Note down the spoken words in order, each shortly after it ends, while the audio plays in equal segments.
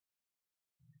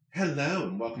Hello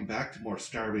and welcome back to more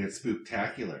Starman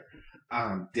Spooktacular.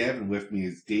 I'm Devin, with me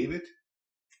is David,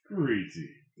 Greetings.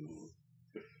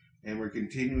 and we're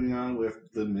continuing on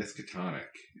with the Miskatonic.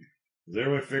 Does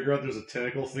everyone figure out there's a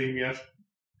tentacle theme yet?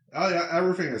 Oh yeah,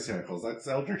 everything has tentacles. That's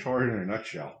Eldritch Horror in a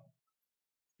nutshell.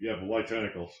 Yeah, but why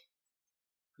tentacles?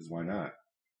 Because why not?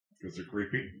 Because they're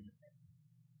creepy.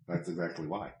 That's exactly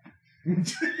why.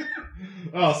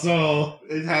 Oh, so...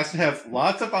 It has to have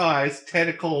lots of eyes,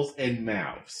 tentacles, and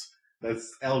mouths.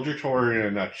 That's Eldritch Horror in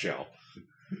a nutshell.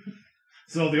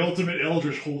 So the ultimate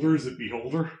Eldritch holder is a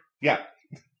beholder? Yeah.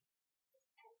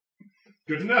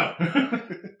 Good to know.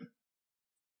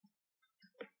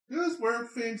 Those where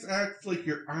things act like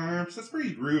your arms, that's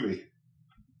pretty groovy.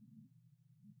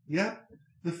 Yep.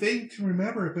 The thing to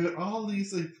remember about all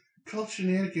these cult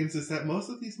shenanigans is that most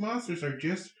of these monsters are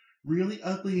just really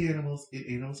ugly animals, and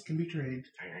animals can be trained.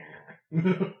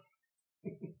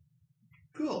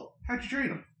 Cool. How'd you train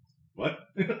them? What?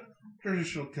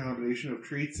 Traditional combination of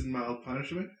treats and mild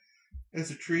punishment.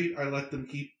 As a treat, I let them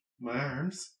keep my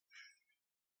arms.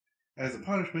 As a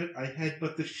punishment, I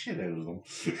headbutt the shit out of them.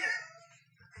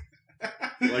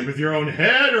 Like with your own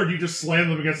head, or do you just slam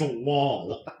them against a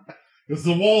wall? Because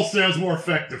the wall sounds more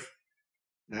effective.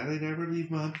 Now they never leave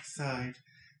Mom's side.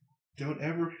 Don't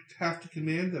ever have to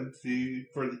command them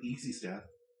for the easy stuff.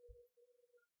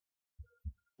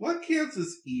 What counts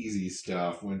as easy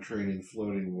stuff when training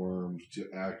floating worms to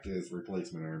act as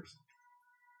replacement arms?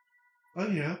 Oh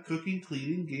yeah, cooking,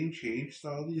 cleaning, getting changed,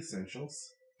 all the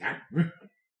essentials.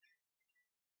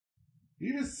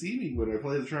 You just see me when I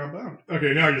play the trombone.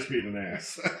 Okay, now you're just beating an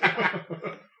ass.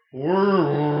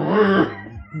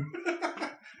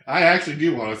 I actually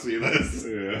do want to see this.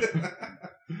 Yeah.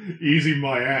 Easy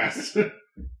my ass.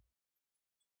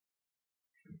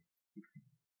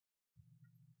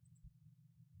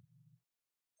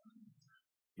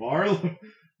 Varlam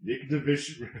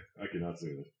Nikdovich. I cannot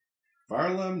say this.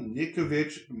 Varlam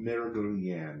Nikovich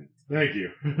Merogolian. Thank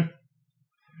you.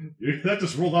 That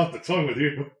just rolled off the tongue with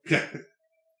you.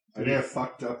 I may have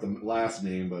fucked up the last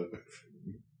name, but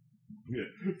Yeah.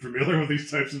 Familiar with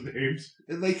these types of names?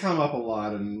 they come up a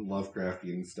lot in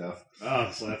Lovecraftian stuff.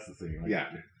 Ah, so that's the thing. Yeah.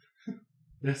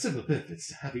 There are several benefits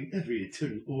to having every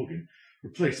internal organ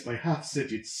replaced by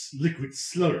half-sentient liquid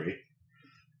slurry.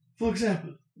 For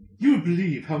example, you would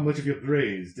believe how much of your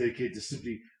brain is dedicated to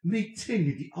simply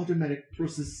maintaining the automatic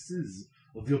processes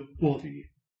of your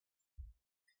body.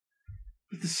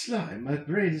 With the slime, my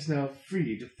brain is now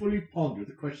free to fully ponder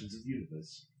the questions of the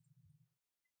universe.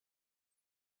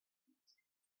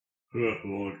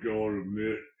 Well, I gotta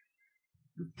admit,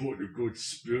 you're putting a good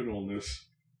spin on this.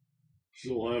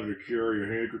 Still having to carry a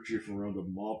handkerchief around to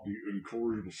mop the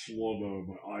incorrigible slug out of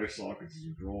my eye sockets is a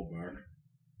drawback.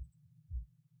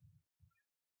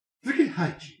 Forget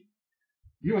hygiene.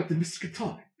 You're at the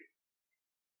Miskatonic.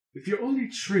 If you're only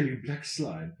trailing black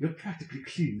slime, you'll practically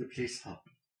clean the place up.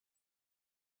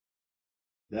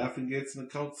 Nothing gets an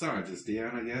occult scientist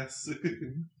down, I guess.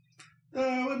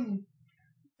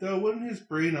 Wouldn't his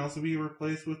brain also be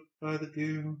replaced by the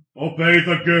goo? Obey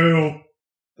the goo!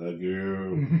 The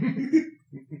goo.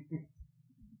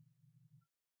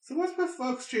 So what's with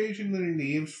folks changing their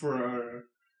names for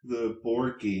the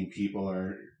board game people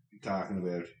are talking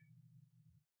about?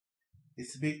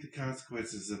 It's to make the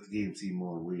consequences of the game seem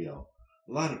more real.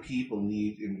 A lot of people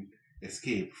need an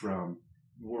escape from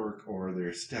work or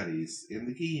their studies, and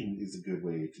the game is a good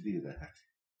way to do that.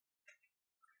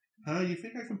 You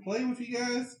think I can play with you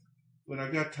guys when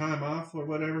I've got time off or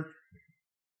whatever?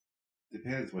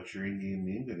 Depends what's your in-game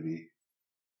name gonna be.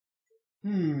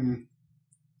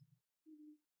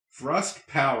 Thrust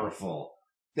Powerful.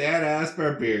 Badass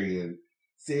Barbarian.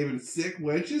 Saving sick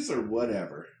wenches or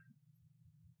whatever.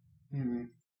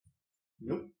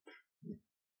 Nope.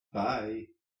 Bye.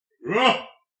 Ah!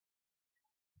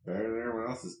 Better than everyone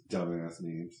else's dumbass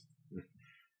names.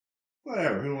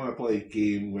 Whatever, who want to play a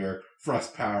game where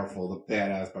Thrust Powerful, the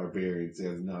badass barbarian,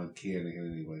 sounds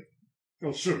non-canon anyway?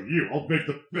 I'll show you. I'll make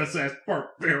the best-ass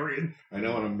barbarian. I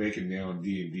know what I'm making now on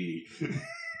D&D.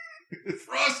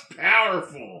 Thrust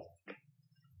Powerful!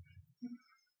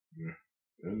 Yeah.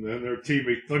 And then their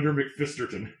teammate, Thunder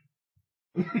McFisterton.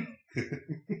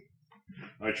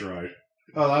 I tried.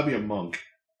 Oh, that'd be a monk.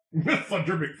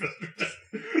 Thunder McFisterton.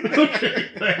 Okay,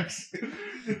 thanks.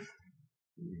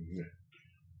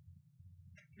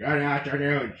 Good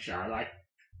afternoon, Charlotte.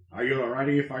 Are you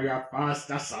ready for your first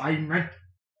assignment?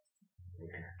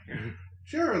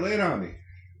 Sure, lay it on me.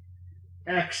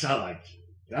 Excellent.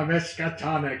 The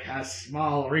Miskatonic has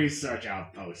small research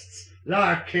outposts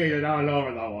located all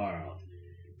over the world,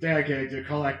 dedicated to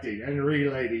collecting and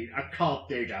relating occult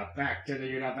data back to the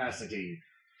university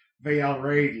via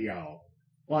radio.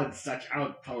 One such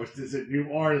outpost is in New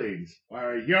Orleans,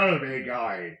 where you'll be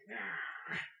going.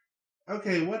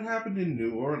 Okay, what happened in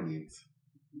New Orleans?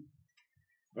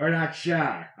 We're not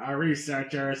sure. Our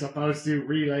researcher is supposed to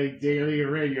relay daily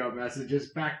radio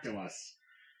messages back to us,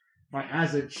 but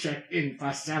hasn't checked in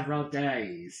for several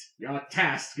days. Your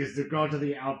task is to go to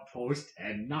the outpost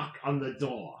and knock on the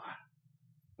door.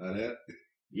 That it?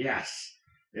 Yes.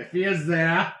 If he is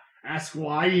there, ask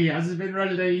why he hasn't been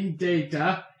relaying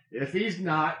data. If he's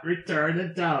not, return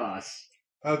and tell us.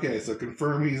 Okay, so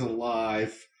confirm he's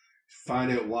alive.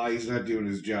 Find out why he's not doing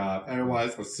his job.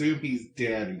 Otherwise, assume he's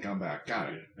dead and come back.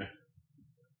 Got it.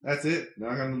 That's it?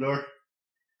 Knock on the door?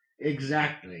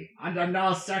 Exactly. Under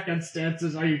no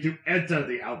circumstances are you to enter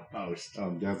the outpost. Oh,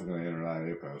 I'm definitely going to enter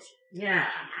that outpost. Yeah,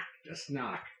 just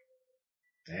knock.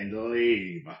 And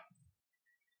leave.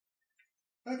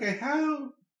 Okay,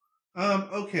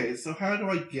 so how do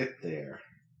I get there?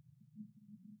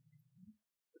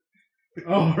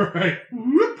 Oh, right.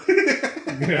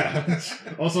 Yeah.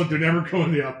 Also, do never go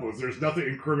in the outpost. There's nothing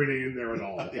incriminating in there at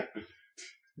all. Yeah.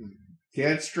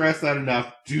 Can't stress that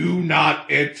enough. Do not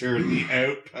enter the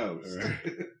outpost.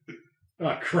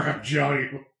 Oh, crap, Johnny.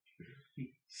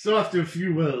 So after a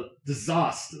few,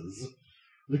 disasters,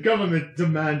 the government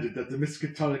demanded that the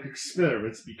Miskatonic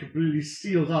experiments be completely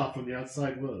sealed off from the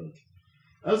outside world.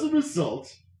 As a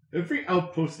result, every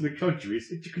outpost in the country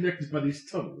is interconnected by these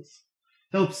tunnels.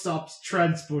 Help stops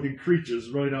transporting creatures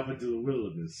running off into the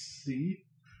wilderness, see?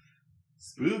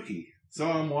 Spooky.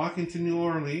 So I'm walking to New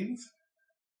Orleans?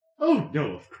 Oh,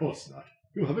 no, of course not.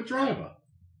 You'll have a driver.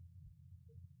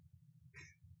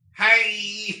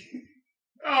 Hi!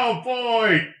 Oh,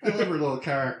 boy! I love her little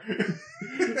car.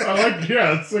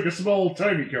 Yeah, it's like a small,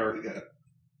 tiny car. Yeah.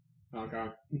 Okay.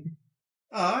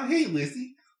 Aw, hey,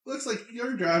 Lizzie. Looks like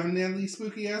you're driving down these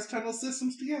spooky-ass tunnel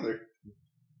systems together.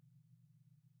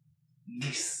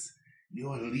 Yes, New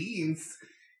Orleans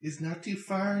is not too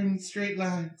far in straight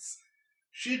lines.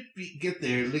 Should get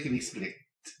there lickety-split.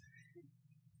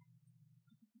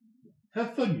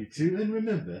 Have fun, you two, and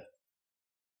remember,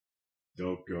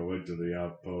 don't go into the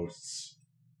outposts.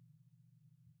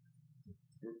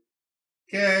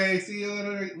 Okay, see you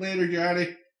later,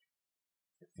 Johnny.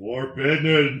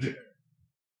 Forbidden!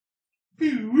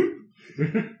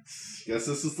 Guess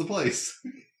this is the place.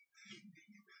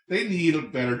 They need a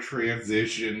better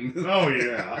transition. Oh,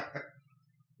 yeah.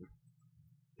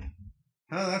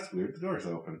 Oh, that's weird. The door's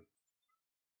open.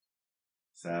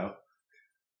 So?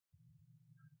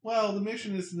 Well, the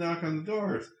mission is to knock on the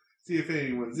doors, see if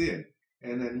anyone's in,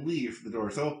 and then leave if the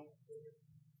door's open.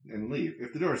 And leave.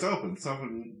 If the door's open,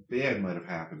 something bad might have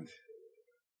happened.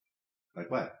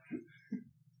 Like what?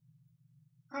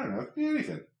 I don't know.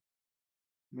 Anything.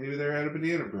 Maybe they're out of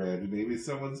banana bread. Maybe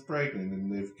someone's pregnant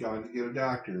and they've gone to get a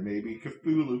doctor. Maybe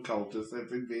Cthulhu cultists have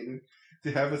invaded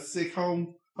to have a sick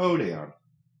home hoedown.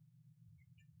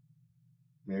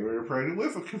 Maybe they're pregnant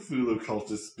with a Cthulhu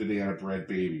cultist banana bread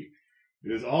baby.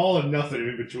 It is all and nothing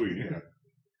in between. Yeah.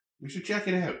 We should check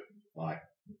it out. Why?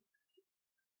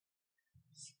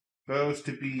 Supposed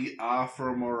to be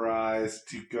authorized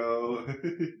to go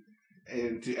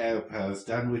into outposts.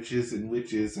 Dunwhiches and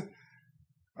witches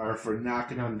are for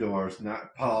knocking on doors,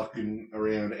 not palking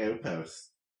around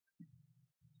outposts.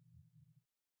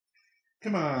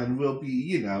 Come on, we'll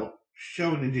be,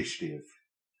 showing initiative.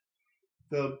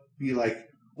 They'll be like,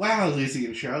 wow, Lizzie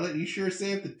and Charlotte, you sure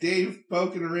saved the day of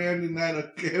poking around in that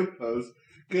outpost.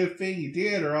 Good thing you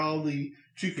did, or all the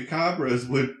chupacabras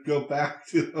would go back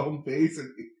to the home base and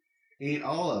eat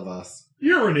all of us.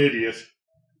 You're an idiot.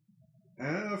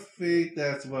 I think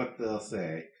that's what they'll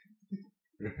say.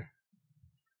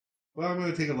 Well, I'm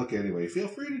going to take a look anyway. Feel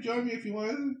free to join me if you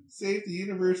want to save the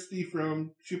university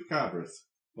from chupacabras.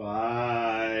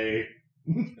 Bye.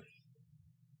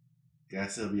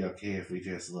 Guess it'll be okay if we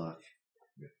just look.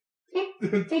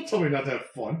 Don't tell me not to have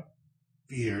fun.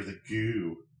 Fear the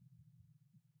goo.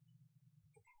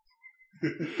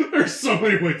 There's so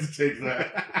many ways to take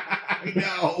that. I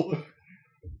know.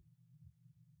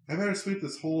 I better sweep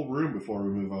this whole room before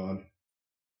we move on.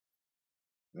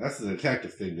 That's the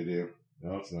detective thing to do.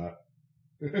 No, it's not.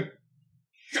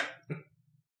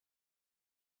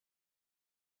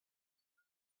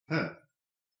 Huh.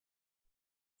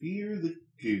 Fear the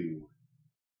goo.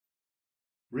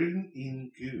 Written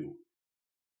in goo.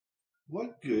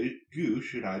 What good goo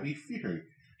should I be fearing?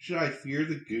 Should I fear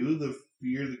the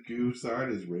goo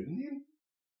sign is written in?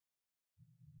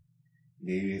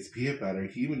 Maybe it's peanut butter.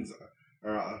 Humans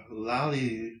are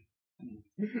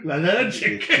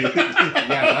Allergic. Yeah,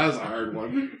 that was a hard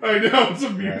one. I know, it's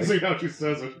amusing how she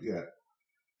says it. Yeah.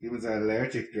 Humans are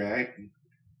allergic, right?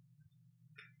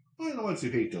 Only the ones who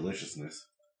hate deliciousness.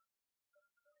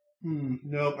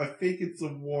 Nope, I think it's a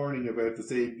warning about the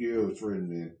same goo it's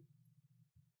written in.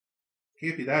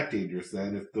 Can't be that dangerous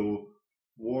then if the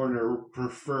warner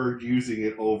preferred using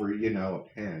it over, a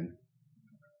pen.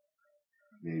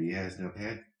 Maybe he has no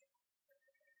pen.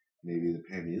 Maybe the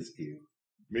pen is goo.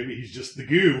 Maybe he's just the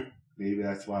goo. Maybe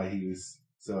that's why he was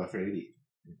so afraid.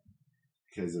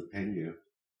 Because of pen goo.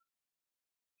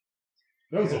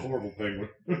 That was a horrible penguin.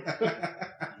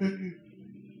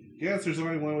 Guess there's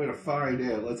only one way to find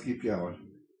out. Let's keep going.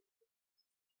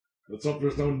 Let's hope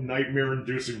there's no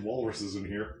nightmare-inducing walruses in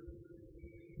here.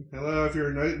 Hello, if you're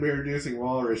a nightmare-inducing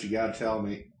walrus, you gotta tell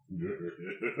me.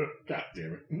 God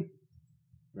damn it.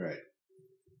 Right.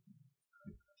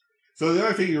 So the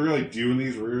only thing you really do in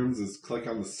these rooms is click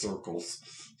on the circles.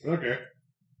 Okay.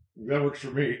 That works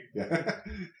for me. Yeah.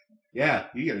 Yeah,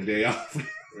 you get a day off.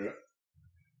 Yeah.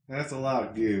 That's a lot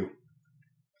of goo.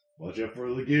 Watch out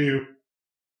for the goo.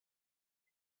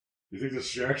 You think the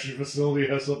extraction facility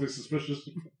has something suspicious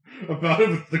about it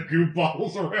with the goo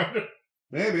bottles around it?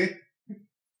 Maybe.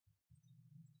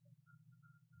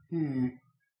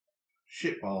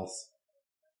 Shitballs.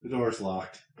 The door's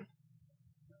locked.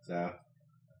 So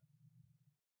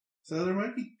there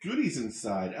might be goodies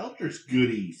inside. Eldritch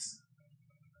goodies.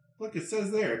 Look, it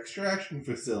says there, extraction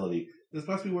facility. This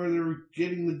must be where they were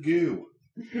getting the goo.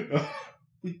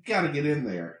 We gotta get in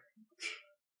there.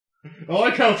 I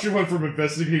like how she went from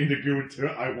investigating the goo to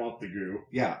I want the goo.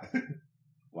 Yeah.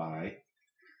 Why?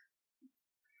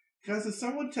 Because if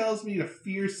someone tells me to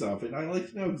fear something, I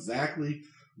like to know exactly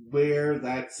where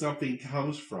that something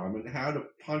comes from and how to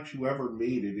punch whoever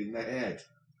made it in the head.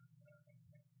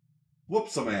 Whoop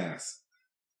some ass.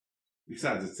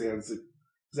 Besides, it sounds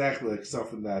exactly like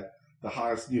something that the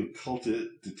hottest new cult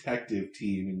detective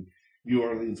team in New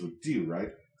Orleans would do, right?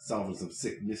 Solving some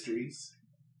sick mysteries.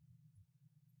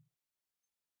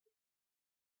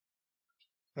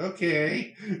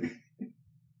 Okay.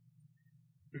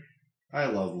 I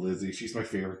love Lizzie. She's my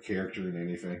favorite character in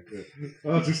anything.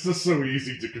 Oh, it's just so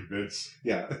easy to convince.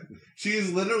 Yeah. She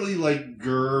is literally like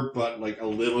Gurr, but like a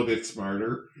little bit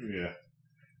smarter. Yeah.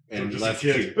 And so just less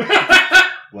a kid.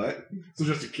 What? So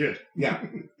just a kid. Yeah.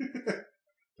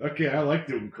 Okay, I like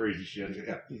doing crazy shit.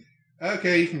 Yeah.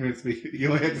 Okay, you convinced me. You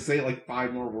only have to say like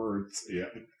 5 more words. Yeah.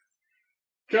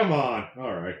 Come on.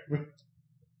 All right.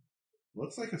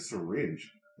 Looks like a syringe.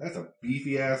 That's a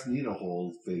beefy-ass needle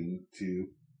hole thing, too.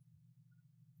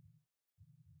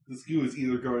 This goo is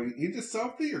either going into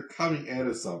something or coming out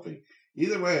of something.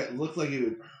 Either way, it looked like it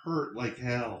would hurt like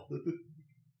hell.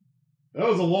 That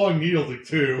was a long needle thing,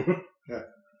 too. Yeah.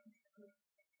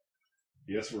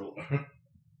 Yes, we're...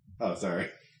 Oh, sorry.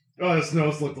 Oh, it's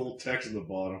like the little text in the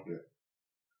bottom. Yeah.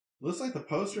 Looks like the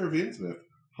poster of Innsmouth,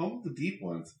 home of the Deep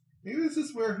Ones. Maybe this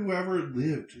is where whoever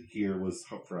lived here was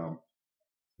from.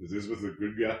 Is this with a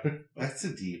good guy? That's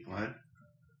a deep one.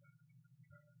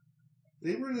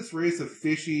 They were this race of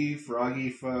fishy,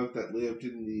 froggy folk that lived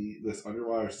in this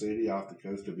underwater city off the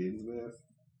coast of Innsmouth.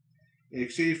 In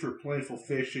exchange for plentiful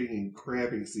fishing and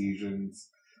crabbing seasons,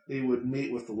 they would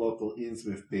mate with the local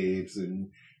Innsmouth babes and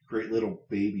create little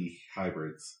baby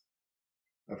hybrids.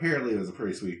 Apparently it was a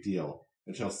pretty sweet deal,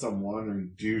 until some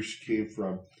wandering douche came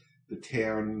from the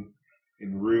town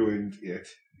and ruined it.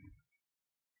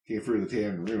 Came through the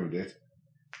town and ruined it.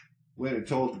 When it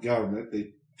told the government,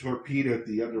 they torpedoed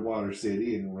the underwater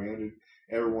city and rounded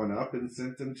everyone up and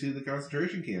sent them to the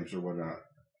concentration camps or whatnot.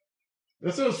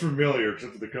 That sounds familiar,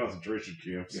 except for the concentration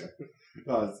camps. Yeah.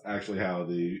 Well, that's actually how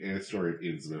the story of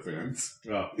Innsmouth ends.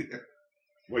 Oh.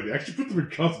 Wait, they actually put them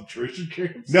in concentration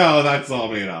camps? No, that's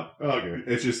all made up. Okay.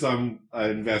 It's just some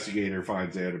investigator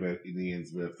finds out about the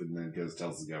Innsmouth and then goes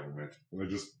tells the government. And they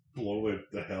just blow it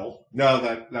to hell?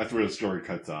 No, that's where the story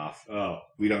cuts off. Oh.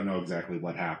 We don't know exactly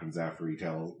what happens after he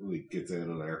gets out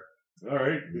of there.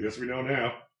 Alright, I guess we know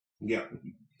now. Yeah.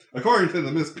 According to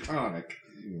the Miskatonic.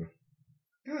 Yeah.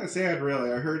 Kind of sad,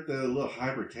 really. I heard the little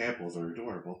hybrid tadpoles are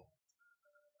adorable.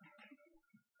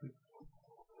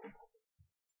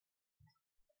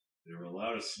 They were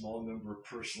allowed a small number of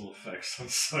personal effects on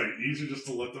site, easier just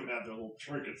to let them have their little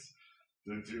trinkets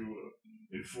than to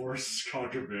enforce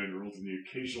contraband rules, and the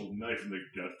occasional knife in the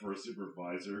gut for a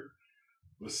supervisor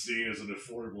was seen as an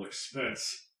affordable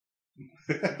expense.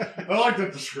 I like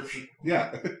that description.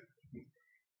 Yeah.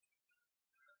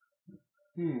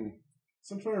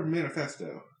 Some sort of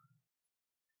manifesto.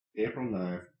 April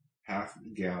 9th, half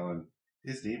a gallon.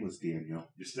 His name was Daniel.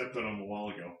 You stepped on him a while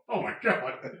ago. Oh my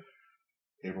god!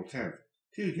 April 10th,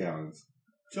 2 gallons.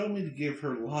 Told me to give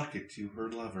her locket to her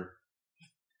lover.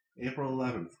 April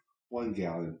 11th, 1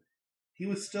 gallon. He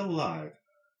was still alive.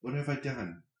 What have I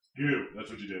done? Goo, that's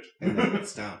what you did. And then it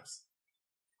stops.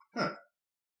 Huh.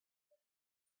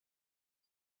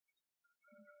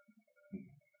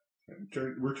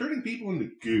 We're turning people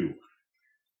into goo.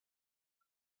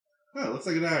 Oh, looks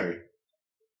like a diary.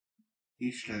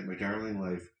 Each night, my darling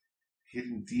life,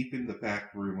 hidden deep in the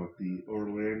back room of the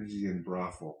Orlandian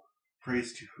brothel,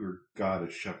 prays to her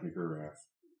goddess Shub-Niggurath.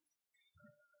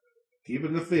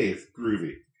 Keeping the faith,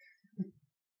 groovy.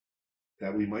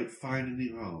 That we might find a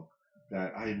new home,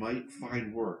 that I might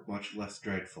find work much less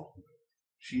dreadful.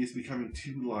 She is becoming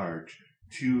too large,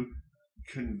 too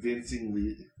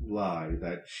convincingly lie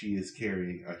that she is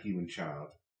carrying a human child.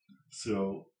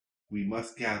 So we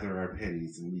must gather our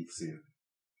pennies and leave soon.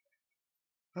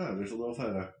 Oh, there's a little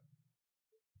photo.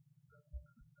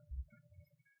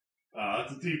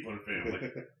 That's a deep one,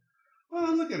 family.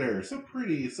 Oh, look at her. So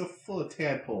pretty, so full of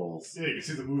tadpoles. Yeah, you can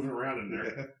see them moving around in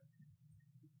there.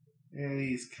 And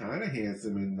he's kind of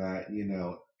handsome in that,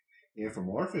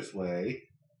 Amorphous way.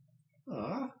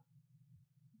 Aw.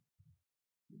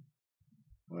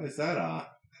 Why is that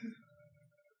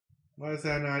Why is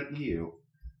that not you?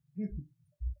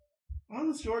 All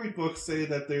the storybooks say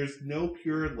that there's no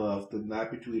purer love than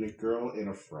that between a girl and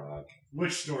a frog.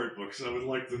 Which storybooks? I would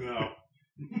like to know.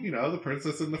 The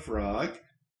Princess and the Frog.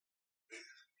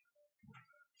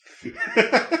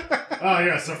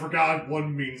 Yes, I forgot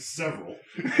one means several.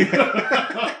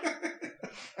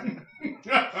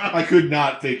 I could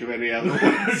not think of any other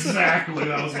ones. Exactly,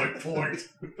 that was my point.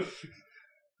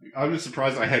 I'm just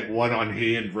surprised I had one on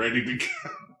hand ready to go.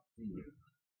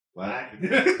 What?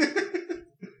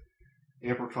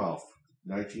 April 12th,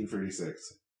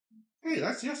 1936. Hey,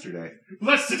 that's yesterday.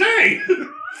 That's today!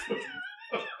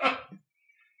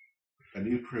 A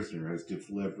new prisoner was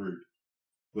delivered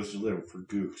for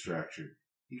goo extraction.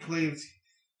 He claims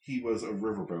he was a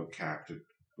riverboat captain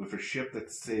with a ship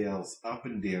that sails up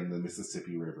and down the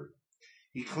Mississippi River.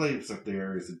 He claims that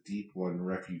there is a deep one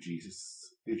refugee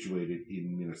situated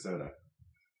in Minnesota,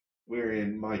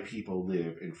 wherein my people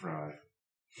live and thrive,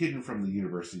 hidden from the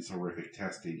university's horrific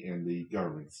testing and the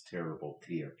government's terrible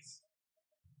camps.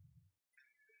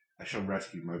 I shall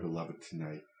rescue my beloved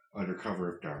tonight, under cover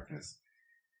of darkness,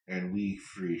 and we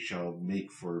three shall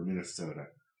make for Minnesota.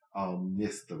 I'll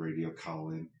miss the radio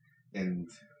call-in, and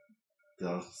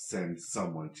they'll send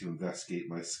someone to investigate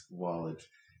my squalid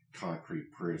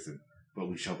concrete prison, but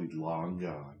we shall be long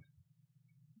gone.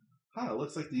 It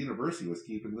looks like the university was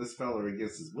keeping this feller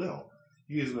against his will,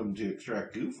 using him to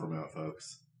extract goo from out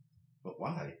folks. But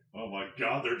why? Oh my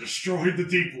god, they're destroying the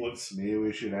deep ones. Maybe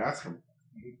we should ask him.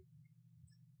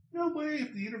 No way,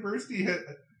 if the university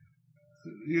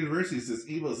is as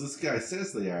evil as this guy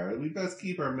says they are, we best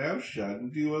keep our mouths shut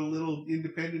and do a little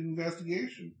independent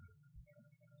investigation.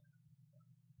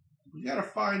 We gotta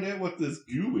find out what this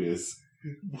goo is,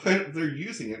 what they're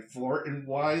using it for, and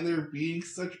why they're being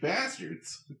such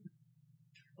bastards.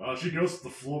 Well, she goes to the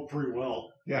flow pretty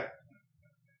well. Yeah.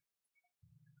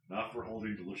 Not for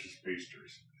holding delicious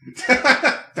pastries.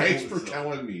 Thanks for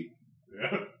telling me.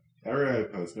 Yeah. Every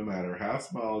outpost, no matter how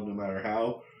small, no matter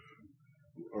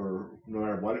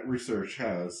what research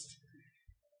has,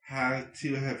 had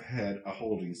to have had a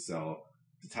holding cell.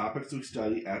 The topics we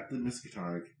study at the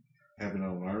Miskatonic have an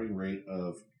alarming rate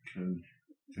of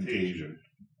contagion.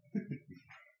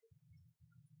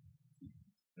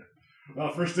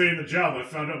 Well, first day in the job, I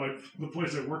found out the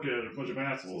place I work at had a bunch of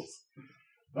assholes.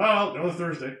 Well, another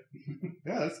Thursday.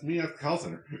 Yeah, that's me at the call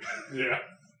center. Yeah.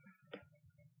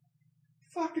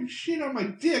 Fucking shit on my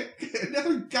dick.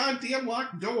 Another goddamn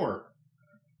locked door.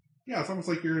 Yeah, it's almost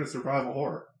like you're in a survival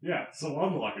horror. Yeah, so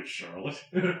unlucky, Charlotte.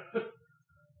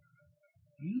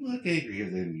 You look angrier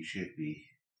than you should be.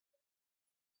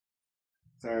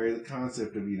 Sorry, the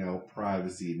concept of,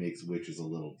 privacy makes witches a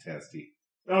little testy.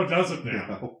 Oh, does it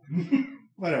now? No.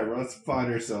 Whatever, let's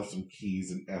find ourselves some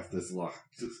keys and F this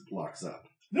locks up.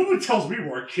 Nobody tells me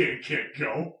where I can't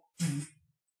go.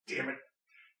 Damn it.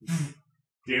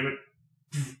 Damn it.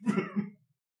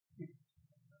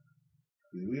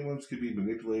 The wee ones could be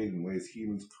manipulated in ways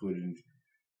humans couldn't.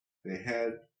 They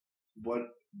had what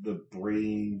the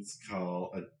brains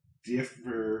call a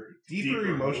deeper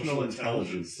emotional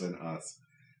intelligence than us.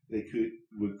 They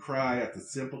would cry at the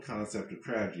simple concept of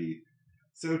tragedy.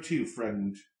 So too,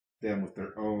 frightened them with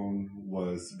their own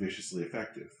was viciously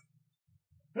effective.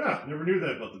 Yeah, never knew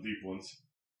that about the deep ones.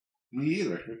 Me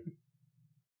either.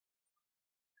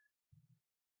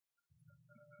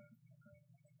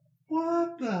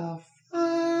 What the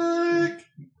fuck?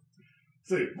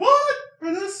 Say, what?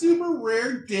 Are those super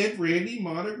rare Dead Randy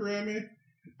monogram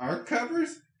art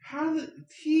covers? How did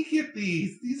he get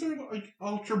these? These are like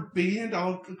ultra banned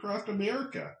all across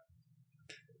America.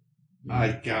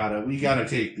 We gotta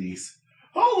take these.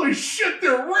 Holy shit,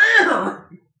 they're rare!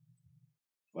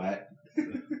 What?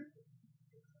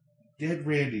 Dead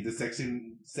Randy, the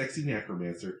sexy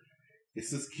necromancer. It's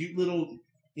this cute little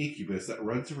incubus that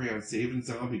runs around saving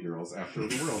zombie girls after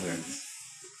the world ends.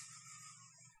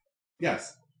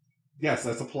 Yes,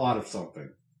 that's a plot of something.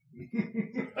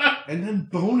 And then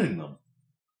boning them.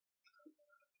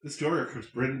 The story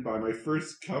was written by my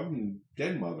first cousin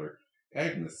dead mother,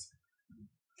 Agnes.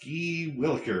 G.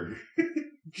 Williker.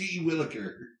 G.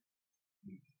 Williker.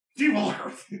 G.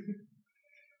 Williker.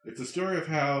 It's a story of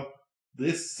how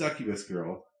this succubus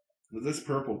girl, this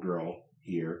purple girl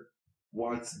here,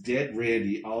 wants dead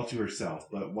Randy all to herself.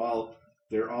 But while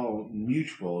they're all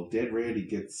mutual, dead Randy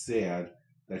gets sad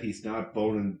that he's not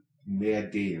boning mad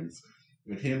dames.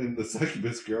 And him and the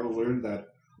succubus girl learn that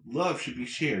love should be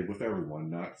shared with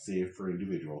everyone, not saved for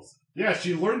individuals. Yeah,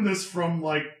 she learned this from,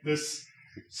 like, this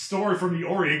story from the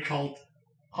Orient called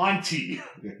Hanti.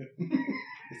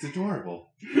 It's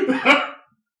adorable.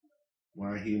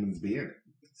 Why humans ban it?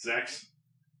 Sex.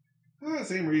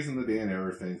 Same reason they ban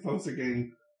everything. Folks are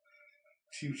getting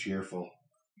too cheerful.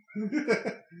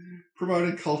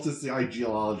 Promoting cultist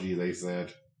ideology, they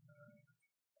said.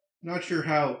 Not sure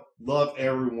how love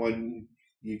everyone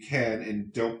you can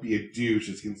and don't be a douche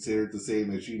is considered the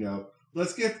same as,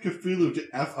 let's get Cthulhu to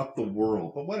F up the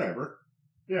world, but whatever.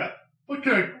 Yeah. What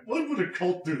would a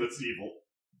cult do that's evil?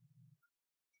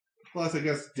 Plus, I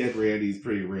guess Dead Randy's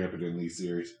pretty rampant in these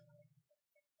series.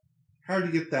 Hard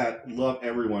to get that love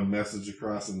everyone message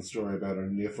across in the story about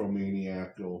a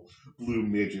nymphomaniacal blue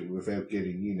midget without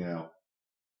getting,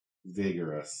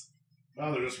 vigorous.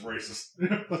 Oh, they're just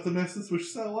racist. But the message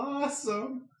was so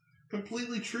awesome.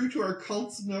 Completely true to our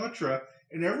cult's mantra,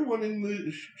 and everyone in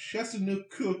the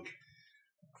Chesapeake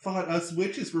thought us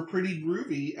witches were pretty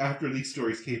groovy after these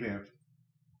stories came out.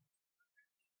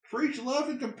 Preach love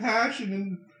and compassion,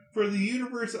 and for the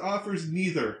universe offers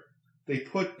neither. They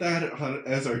put that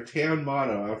as our town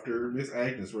motto after Miss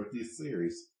Agnes wrote these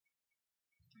series.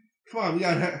 Come on, we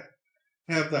gotta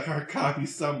have the hard copy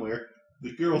somewhere.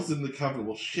 The girls in the coven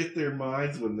will shit their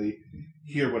minds when they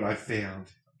hear what I found.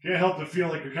 Can't help but feel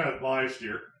like you're kind of biased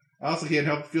here. I also can't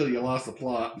help but feel you lost the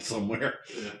plot somewhere.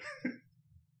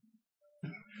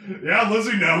 Yeah,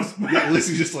 Lizzie knows. Yeah,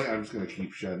 Lizzie's just like, I'm just gonna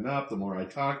keep shutting up. The more I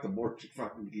talk, the more she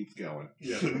fucking keeps going.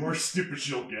 Yeah, the more stupid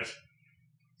she'll get.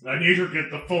 I need her to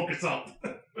get the focus up.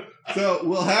 So,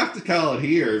 we'll have to call it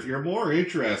here. If you're more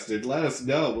interested, let us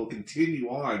know. We'll continue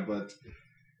on, but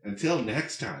until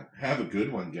next time, have a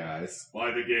good one, guys.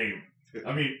 Buy the game.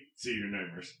 See your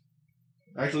neighbors.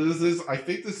 Actually, I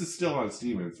think this is still on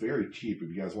Steam, and it's very cheap if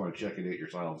you guys want to check it out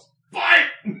yourselves. Buy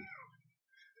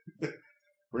it!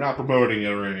 We're not promoting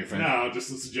it or anything. No,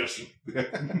 just a suggestion.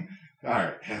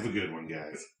 Alright, have a good one,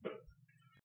 guys.